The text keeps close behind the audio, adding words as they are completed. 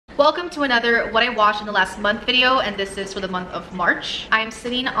Welcome to another What I Watched in the Last Month video, and this is for the month of March. I am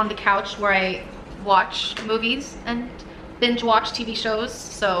sitting on the couch where I watch movies and binge watch TV shows,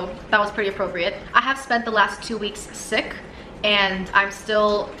 so that was pretty appropriate. I have spent the last 2 weeks sick, and I'm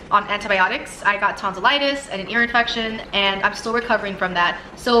still on antibiotics. I got tonsillitis and an ear infection, and I'm still recovering from that.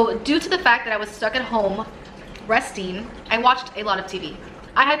 So due to the fact that I was stuck at home resting, I watched a lot of TV.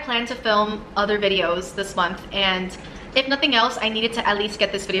 I had planned to film other videos this month, and if nothing else, I needed to at least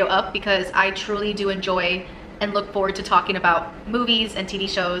get this video up because I truly do enjoy and look forward to talking about movies and TV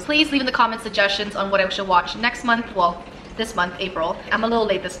shows. Please leave in the comments suggestions on what I should watch next month. Well, this month, April. I'm a little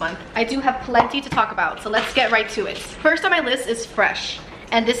late this month. I do have plenty to talk about, so let's get right to it. First on my list is Fresh,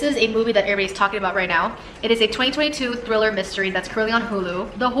 and this is a movie that everybody's talking about right now. It is a 2022 thriller mystery that's currently on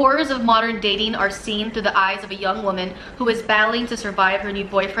Hulu. The horrors of modern dating are seen through the eyes of a young woman who is battling to survive her new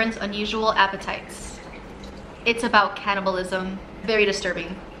boyfriend's unusual appetites. It's about cannibalism. Very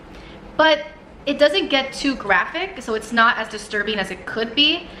disturbing. But it doesn't get too graphic, so it's not as disturbing as it could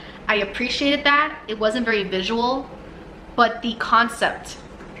be. I appreciated that. It wasn't very visual, but the concept,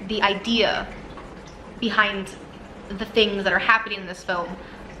 the idea behind the things that are happening in this film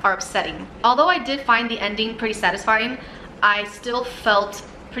are upsetting. Although I did find the ending pretty satisfying, I still felt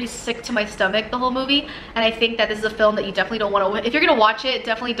pretty sick to my stomach the whole movie, and I think that this is a film that you definitely don't want to, if you're gonna watch it,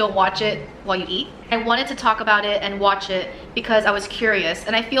 definitely don't watch it while you eat. I wanted to talk about it and watch it because I was curious,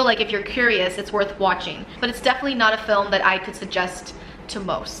 and I feel like if you're curious, it's worth watching, but it's definitely not a film that I could suggest to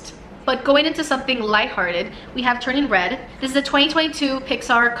most. But going into something lighthearted, we have Turning Red. This is a 2022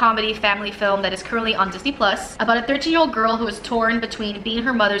 Pixar comedy family film that is currently on Disney Plus about a 13-year-old girl who is torn between being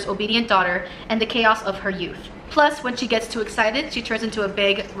her mother's obedient daughter and the chaos of her youth. Plus, when she gets too excited, she turns into a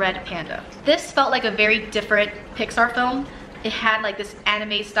big red panda. This felt like a very different Pixar film. It had like this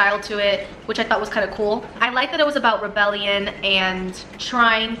anime style to it, which I thought was kind of cool. I like that it was about rebellion and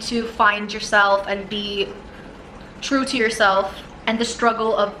trying to find yourself and be true to yourself, and the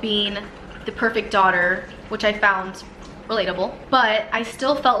struggle of being the perfect daughter, which I found relatable. But I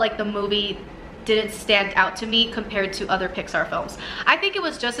still felt like the movie didn't stand out to me compared to other Pixar films. I think it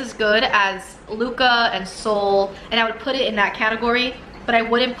was just as good as Luca and Soul, and I would put it in that category, but I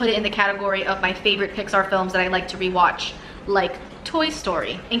wouldn't put it in the category of my favorite Pixar films that I like to rewatch, like Toy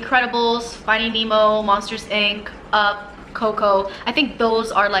Story, Incredibles, Finding Nemo, Monsters Inc., Up, Coco. I think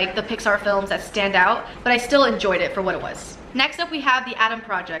those are like the Pixar films that stand out, but I still enjoyed it for what it was. Next up, we have The Adam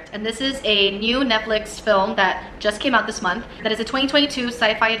Project, and this is a new Netflix film that just came out this month that is a 2022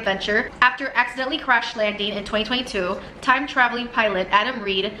 sci-fi adventure. After accidentally crash landing in 2022, time-traveling pilot Adam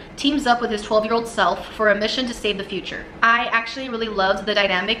Reed teams up with his 12-year-old self for a mission to save the future. I actually really loved the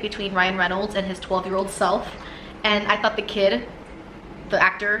dynamic between Ryan Reynolds and his 12-year-old self, and I thought the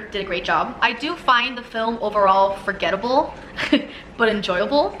actor did a great job. I do find the film overall forgettable, but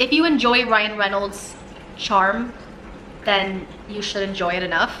enjoyable. If you enjoy Ryan Reynolds' charm, then you should enjoy it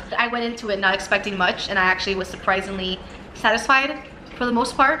enough. I went into it not expecting much, and I actually was surprisingly satisfied for the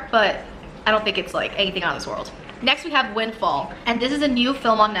most part, but I don't think it's like anything out of this world. Next, we have Windfall, and this is a new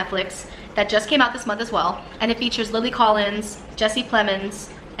film on Netflix that just came out this month as well, and it features Lily Collins, Jesse Plemons,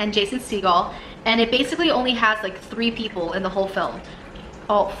 and Jason Segel, and it basically only has like 3 people in the whole film.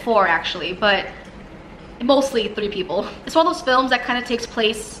 Oh, 4 actually, but mostly 3 people. It's one of those films that kind of takes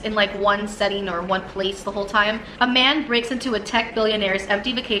place in like one setting or one place the whole time. A man breaks into a tech billionaire's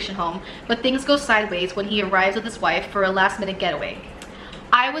empty vacation home, but things go sideways when he arrives with his wife for a last-minute getaway.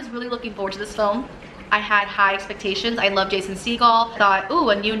 I was really looking forward to this film. I had high expectations. I love Jason Segel. Thought, ooh,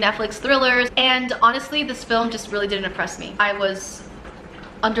 a new Netflix thriller. And honestly, this film just really didn't impress me. I was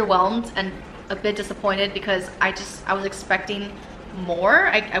underwhelmed and a bit disappointed because I was expecting more.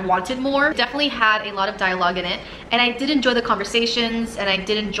 I wanted more. Definitely had a lot of dialogue in it, and I did enjoy the conversations, and I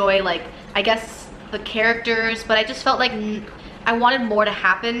did enjoy, like, I guess the characters, but I just felt like I wanted more to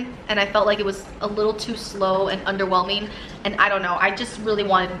happen, and I felt like it was a little too slow and underwhelming, and I don't know, I just really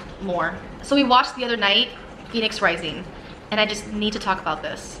wanted more. So we watched the other night Phoenix Rising, and I just need to talk about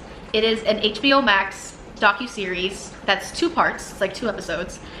this. It is an HBO Max docu-series that's 2 parts, it's like 2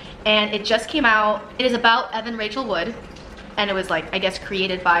 episodes, and it just came out. It is about Evan Rachel Wood, and it was like, I guess,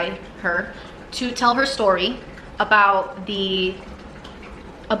 created by her to tell her story about the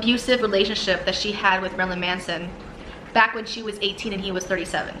abusive relationship that she had with Marilyn Manson back when she was 18 and he was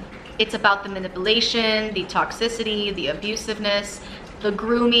 37. It's about the manipulation, the toxicity, the abusiveness, the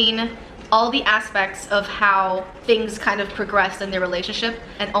grooming, all the aspects of how things kind of progressed in their relationship.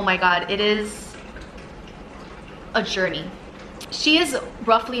 And oh my god, it is a journey. She is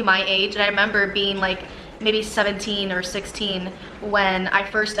roughly my age, and I remember being like maybe 17 or 16 when I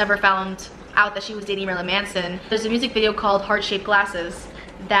first ever found out that she was dating Marilyn Manson. There's a music video called Heart Shaped Glasses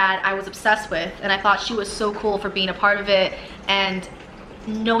that I was obsessed with, and I thought she was so cool for being a part of it. And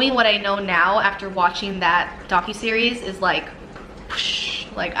knowing what I know now after watching that docuseries is like, whoosh,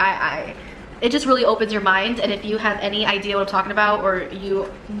 like it just really opens your mind. And if you have any idea what I'm talking about, or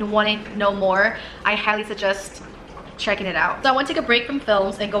you want to know more, I highly suggest checking it out. So I want to take a break from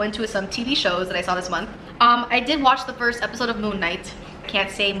films and go into some TV shows that I saw this month. I did watch the first episode of Moon Knight.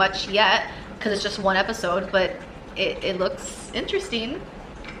 Can't say much yet because it's just one episode, but it looks interesting.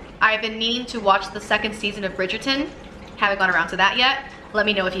 I've been meaning to watch the second season of Bridgerton. Haven't gone around to that yet. Let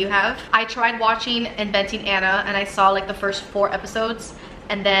me know if you have. I tried watching Inventing Anna, and I saw like the first 4 episodes,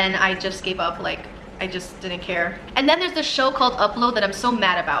 and then I just gave up. Like, I just didn't care. And then there's this show called Upload that I'm so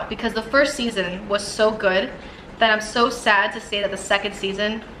mad about because the first season was so good that I'm so sad to say that the second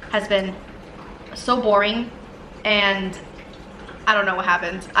season has been so boring, and I don't know what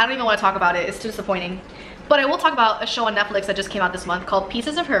happened. I don't even want to talk about it. It's too disappointing. But I will talk about a show on Netflix that just came out this month called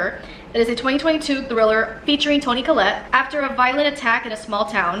Pieces of Her. It is a 2022 thriller featuring Toni Collette. After a violent attack in a small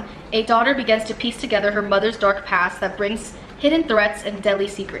town, a daughter begins to piece together her mother's dark past that brings hidden threats and deadly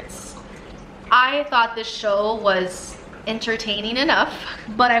secrets. I thought this show was entertaining enough,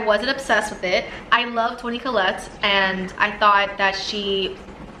 but I wasn't obsessed with it. I love Toni Collette, and I thought that she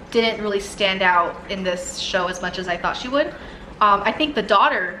didn't really stand out in this show as much as I thought she would. I think the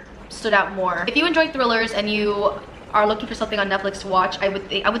daughter stood out more. If you enjoy thrillers and you are looking for something on Netflix to watch, I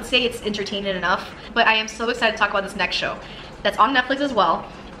would say it's entertaining enough. But I am so excited to talk about this next show that's on Netflix as well,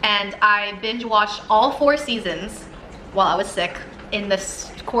 and I binge watched all 4 seasons while I was sick in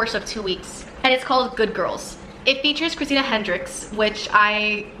this course of 2 weeks, and it's called Good Girls. It features Christina Hendricks, which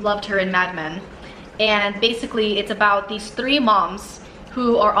I loved her in Mad Men, and basically it's about these 3 moms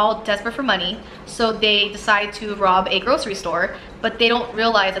who are all desperate for money, so they decide to rob a grocery store, but they don't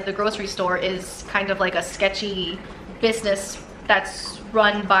realize that the grocery store is kind of like a sketchy business that's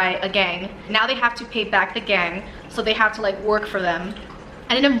run by a gang. Now they have to pay back the gang, so they have to like work for them,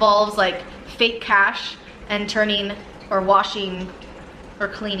 and it involves like fake cash and turning or washing or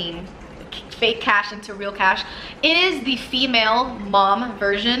cleaning fake cash into real cash. It is the female mom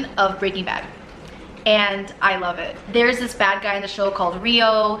version of Breaking Bad, and I love it. There's this bad guy in the show called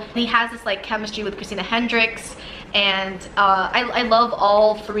Rio, and he has this like chemistry with Christina Hendricks, and I love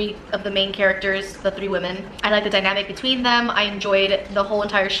all 3 of the main characters, the 3 women. I like the dynamic between them. I enjoyed the whole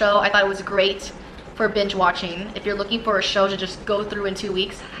entire show. I thought it was great for binge watching. If you're looking for a show to just go through in 2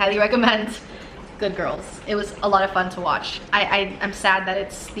 weeks, highly recommend Good Girls. It was a lot of fun to watch. I'm sad that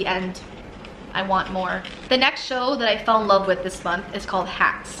it's the end. I want more. The next show that I fell in love with this month is called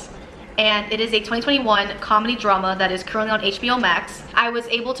Hacks, and it is a 2021 comedy drama that is currently on HBO Max. I was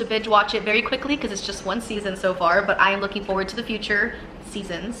able to binge watch it very quickly because it's just 1 season so far, but I am looking forward to the future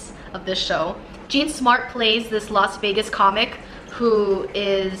seasons of this show. Jean Smart plays this Las Vegas comic who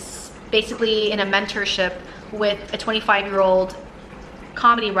is basically in a mentorship with a 25-year-old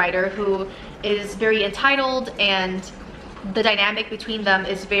comedy writer who is very entitled, and the dynamic between them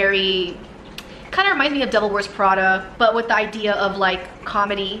is very, kind of reminds me of Devil Wears Prada, but with the idea of like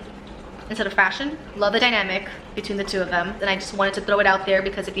comedy instead of fashion. Love the dynamic between the 2 of them, and I just wanted to throw it out there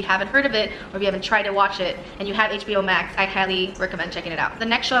because if you haven't heard of it, or if you haven't tried to watch it and you have HBO Max, I highly recommend checking it out. The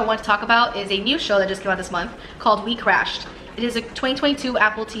next show I want to talk about is a new show that just came out this month called WeCrashed. It is a 2022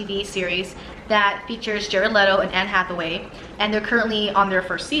 Apple TV series that features Jared Leto and Anne Hathaway, and they're currently on their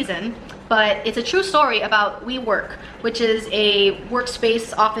 1st season. But it's a true story about WeWork, which is a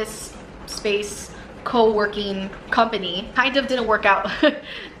workspace, office space, co-working company. Kind of didn't work out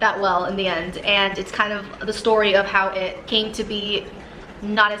that well in the end, and it's kind of the story of how it came to be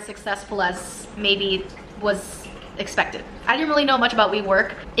not as successful as maybe was expected. I didn't really know much about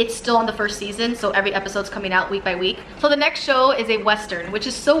WeWork. It's still on the 1st season, so every episode's coming out week by week. So the next show is a Western, which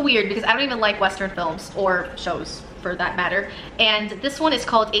is so weird because I don't even like Western films, or shows for that matter, and this one is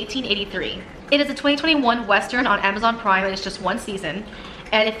called 1883. It is a 2021 Western on Amazon Prime, and it's just 1 season.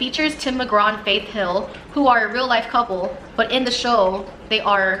 And it features Tim McGraw and Faith Hill, who are a real-life couple, but in the show, they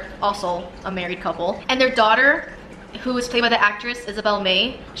are also a married couple. And their daughter, who is played by the actress Isabel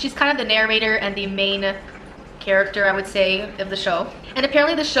May, she's kind of the narrator and the main character, I would say, of the show. And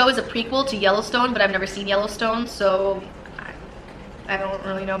apparently the show is a prequel to Yellowstone, but I've never seen Yellowstone, so I don't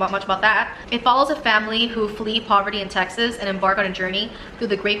really know much about that. It follows a family who flee poverty in Texas and embark on a journey through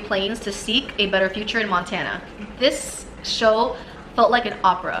the Great Plains to seek a better future in Montana. This show felt like an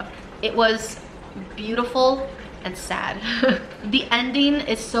opera. It was beautiful and sad. The ending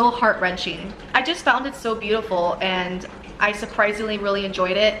is so heart-wrenching. I just found it so beautiful, and I surprisingly really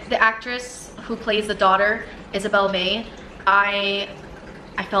enjoyed it. The actress who plays the daughter, Isabel May, I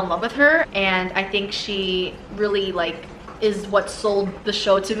fell in love with her, and I think she really like is what sold the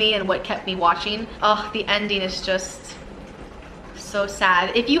show to me and what kept me watching. Oh, the ending is just so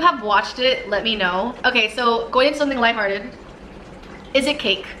sad. If you have watched it, let me know. Okay, so going into something lighthearted, Is It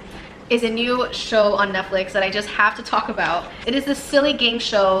Cake is a new show on Netflix that I just have to talk about. It is this silly game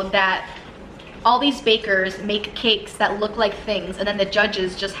show that all these bakers make cakes that look like things, and then the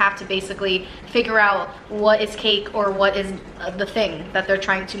judges just have to basically figure out what is cake or what is the thing that they're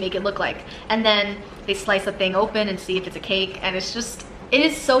trying to make it look like. And then they slice the thing open and see if it's a cake, and it's just, it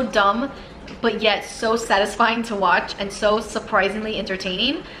is so dumb, but yet so satisfying to watch and so surprisingly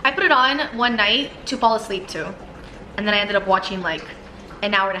entertaining. I put it on one night to fall asleep to, and then I ended up watching like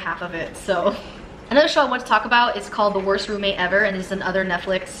an hour and a half of it. So another show I want to talk about is called The Worst Roommate Ever, and it's another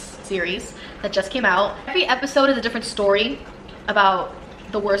Netflix series that just came out. Every episode is a different story about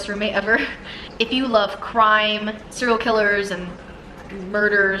the worst roommate ever. If you love crime, serial killers, and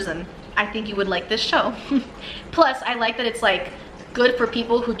murders, and I think you would like this show. Plus, I like that it's like good for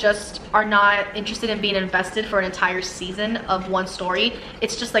people who just are not interested in being invested for an entire season of one story.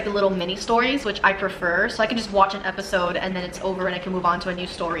 It's just like little mini stories, which I prefer. So I can just watch an episode and then it's over and I can move on to a new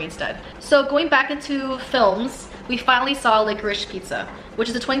story instead. So going back into films, we finally saw Licorice Pizza, which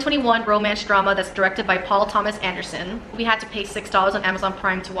is a 2021 romance drama that's directed by Paul Thomas Anderson. We had to pay $6 on Amazon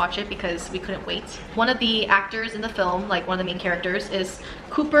Prime to watch it because we couldn't wait. One of the actors in the film, like one of the main characters, is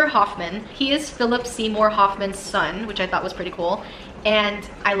Cooper Hoffman. He is Philip Seymour Hoffman's son, which I thought was pretty cool. And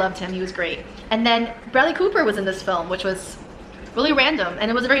I loved him, he was great. And then Bradley Cooper was in this film, which was really random.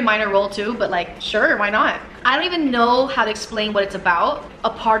 And it was a very minor role too, but like, sure, why not? I don't even know how to explain what it's about. A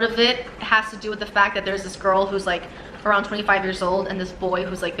part of it has to do with the fact that there's this girl who's like around 25 years old and this boy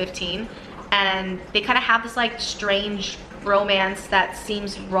who's like 15. And they kind of have this like strange romance that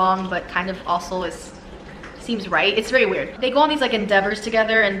seems wrong, but kind of also seems right. It's very weird. They go on these like endeavors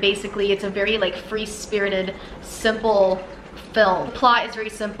together, and basically it's a very like free-spirited, simple film. The plot is very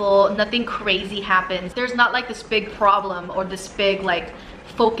simple, nothing crazy happens. There's not like this big problem or this big like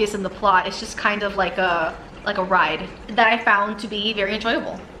focus in the plot. It's just kind of like a ride that I found to be very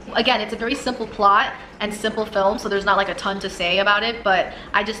enjoyable. Again, it's a very simple plot and simple film, so there's not like a ton to say about it, but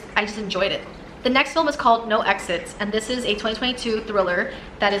I just enjoyed it. The next film is called No Exits, and this is a 2022 thriller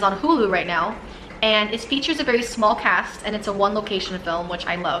that is on Hulu right now. And it features a very small cast, and it's a one location film, which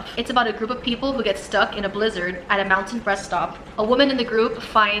I love. It's about a group of people who get stuck in a blizzard at a mountain rest stop. A woman in the group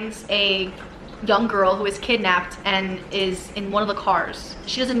finds a young girl who is kidnapped and is in one of the cars.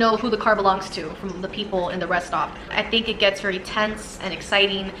 She doesn't know who the car belongs to from the people in the rest stop. I think it gets very tense and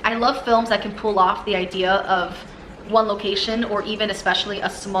exciting. I love films that can pull off the idea of one location, or even especially a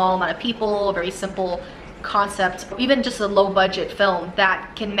small amount of people, a very simple concept, even just a low budget film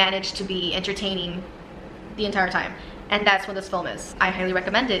that can manage to be entertaining the entire time. And that's what this film is. I highly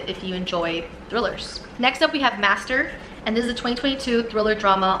recommend it if you enjoy thrillers. Next up we have Master, and this is a 2022 thriller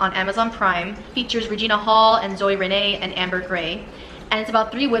drama on Amazon Prime. Features Regina Hall and Zoe Renee and Amber Gray. And it's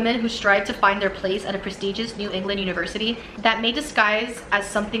about 3 women who strive to find their place at a prestigious New England university that may disguise as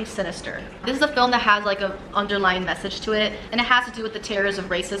something sinister. This is a film that has like an underlying message to it, and it has to do with the terrors of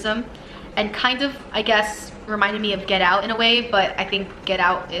racism. And kind of, I guess, reminded me of Get Out in a way, but I think Get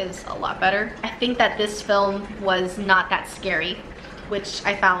Out is a lot better. I think that this film was not that scary, which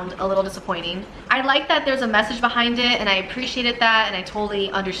I found a little disappointing. I like that there's a message behind it, and I appreciated that, and I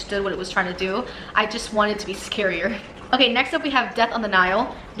totally understood what it was trying to do. I just wanted it to be scarier. Okay, next up we have Death on the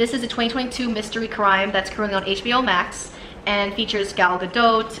Nile. This is a 2022 mystery crime that's currently on HBO Max, and features Gal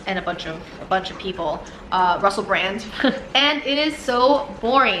Gadot and a bunch of people, Russell Brand. And it is so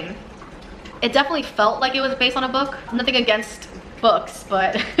boring. It definitely felt like it was based on a book. Nothing against books,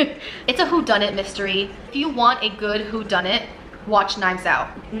 but it's a whodunit mystery. If you want a good whodunit, watch Knives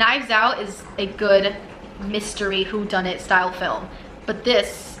Out. Knives Out is a good mystery whodunit style film. But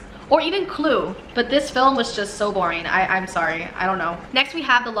this, or even Clue, but this film was just so boring. I'm sorry, I don't know. Next we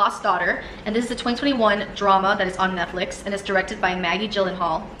have The Lost Daughter, and this is a 2021 drama that is on Netflix, and it's directed by Maggie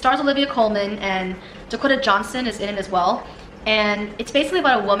Gyllenhaal. Stars Olivia Colman, and Dakota Johnson is in it as well. And it's basically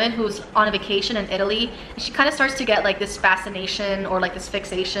about a woman who's on a vacation in Italy, and she kind of starts to get like this fascination or like this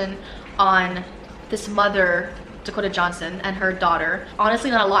fixation on this mother, Dakota Johnson, and her daughter.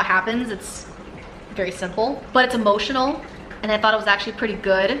 Honestly, not a lot happens. It's very simple, but it's emotional, and I thought it was actually pretty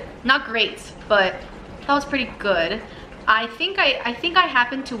good. Not great, but I thought it was pretty good. I think I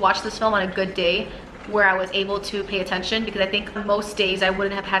happened to watch this film on a good day where I was able to pay attention, because I think most days I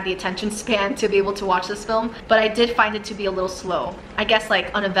wouldn't have had the attention span to be able to watch this film, but I did find it to be a little slow. I guess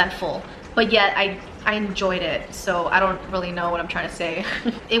like uneventful, but yet I enjoyed it, so I don't really know what I'm trying to say.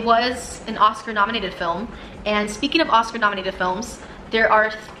 It was an Oscar nominated film, and speaking of Oscar nominated films, there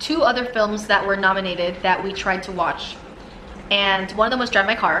are 2 other films that were nominated that we tried to watch. and one of them was Drive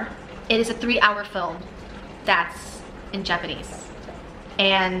My Car. It is a 3-hour film that's in Japanese.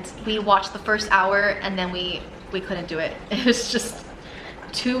 And we watched the first hour and then we couldn't do it. It was just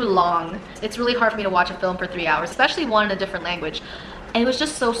too long. It's really hard for me to watch a film for 3 hours, especially one in a different language. And it was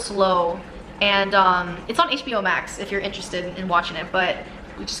just so slow. And it's on HBO Max if you're interested in watching it, but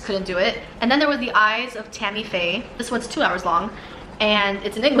we just couldn't do it. And then there was The Eyes of Tammy Faye. This one's 2 hours long and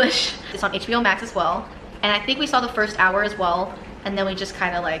it's in English. It's on HBO Max as well. And I think we saw the first hour as well, and then we just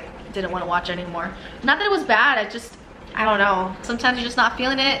kind of like didn't want to watch it anymore. Not that it was bad, I don't know. Sometimes you're just not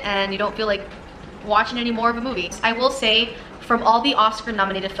feeling it and you don't feel like watching any more of a movie. I will say, from all the Oscar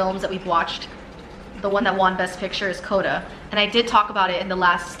nominated films that we've watched, the one that won Best Picture is Coda. And I did talk about it in the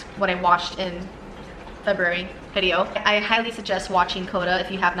last, what I watched in February video. I highly suggest watching Coda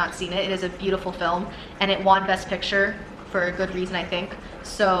if you have not seen it. It is a beautiful film and it won Best Picture for a good reason, I think.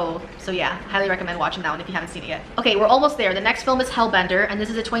 So yeah, highly recommend watching that one if you haven't seen it yet. Okay, we're almost there. The next film is Hellbender, and this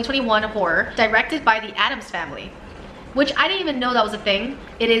is a 2021 horror directed by the Addams Family, which I didn't even know that was a thing.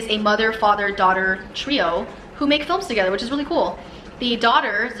 It is a mother, father, daughter trio who make films together, which is really cool. The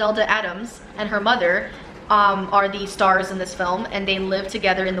daughter, Zelda Adams, and her mother are the stars in this film, and they live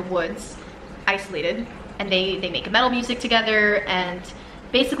together in the woods, isolated, and they make metal music together. And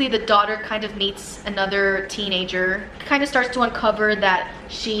basically the daughter kind of meets another teenager, kind of starts to uncover that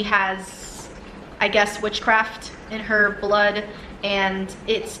she has, I guess, witchcraft in her blood, and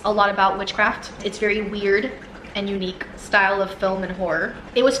it's a lot about witchcraft. It's very weird and unique style of film and horror.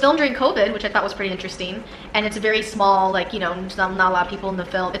 It was filmed during COVID, which I thought was pretty interesting, and it's a very small, like, you know, there's not a lot of people in the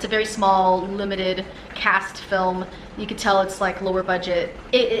film. It's a very small, limited cast film. You could tell it's like lower budget.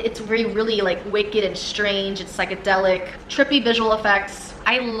 It's very, really like wicked and strange. It's psychedelic, trippy visual effects.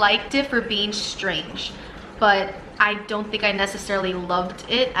 I liked it for being strange, but I don't think I necessarily loved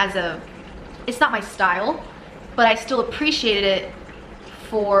it as it's not my style, but I still appreciated it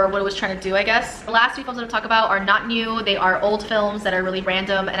for what it was trying to do, I guess. The last 2 films I'm gonna talk about are not new. They are old films that are really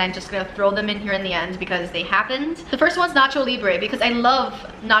random, and I'm just gonna throw them in here in the end because they happened. The first one's Nacho Libre, because I love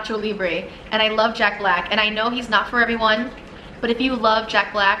Nacho Libre and I love Jack Black, and I know he's not for everyone, but if you love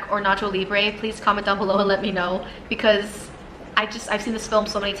Jack Black or Nacho Libre, please comment down below and let me know, because I've seen this film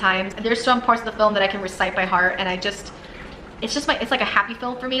so many times, and there's some parts of the film that I can recite by heart, and it's like a happy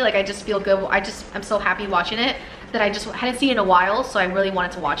film for me. Like, I just feel good. I'm so happy watching it that I just hadn't seen it in a while, so I really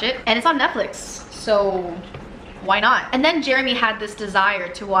wanted to watch it. And it's on Netflix, so why not? And then Jeremy had this desire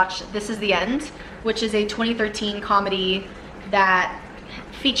to watch This Is the End, which is a 2013 comedy that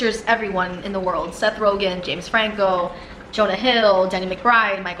features everyone in the world. Seth Rogen, James Franco, Jonah Hill, Danny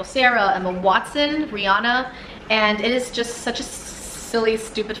McBride, Michael Cera, Emma Watson, Rihanna, and it is just such a silly,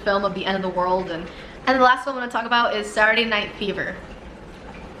 stupid film of the end of the world. And the last film I'm gonna talk about is Saturday Night Fever.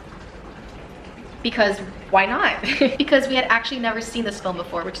 Because why not? Because we had actually never seen this film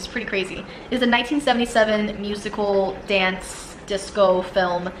before, which is pretty crazy. It is a 1977 musical dance disco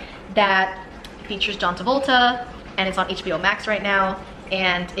film that features John Travolta, and it's on HBO Max right now.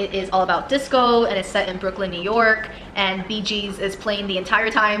 And it is all about disco, and it's set in Brooklyn, New York, and Bee Gees is playing the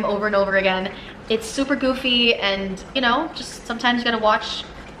entire time over and over again. It's super goofy, and you know, just sometimes you gotta watch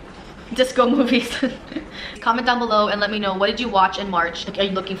disco movies. Comment down below and let me know, what did you watch in March? Are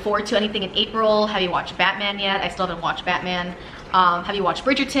you looking forward to anything in April? Have you watched Batman yet? I still haven't watched Batman. Have you watched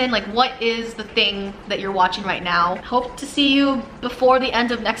Bridgerton? Like, what is the thing that you're watching right now? Hope to see you before the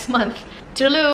end of next month. Toodaloo!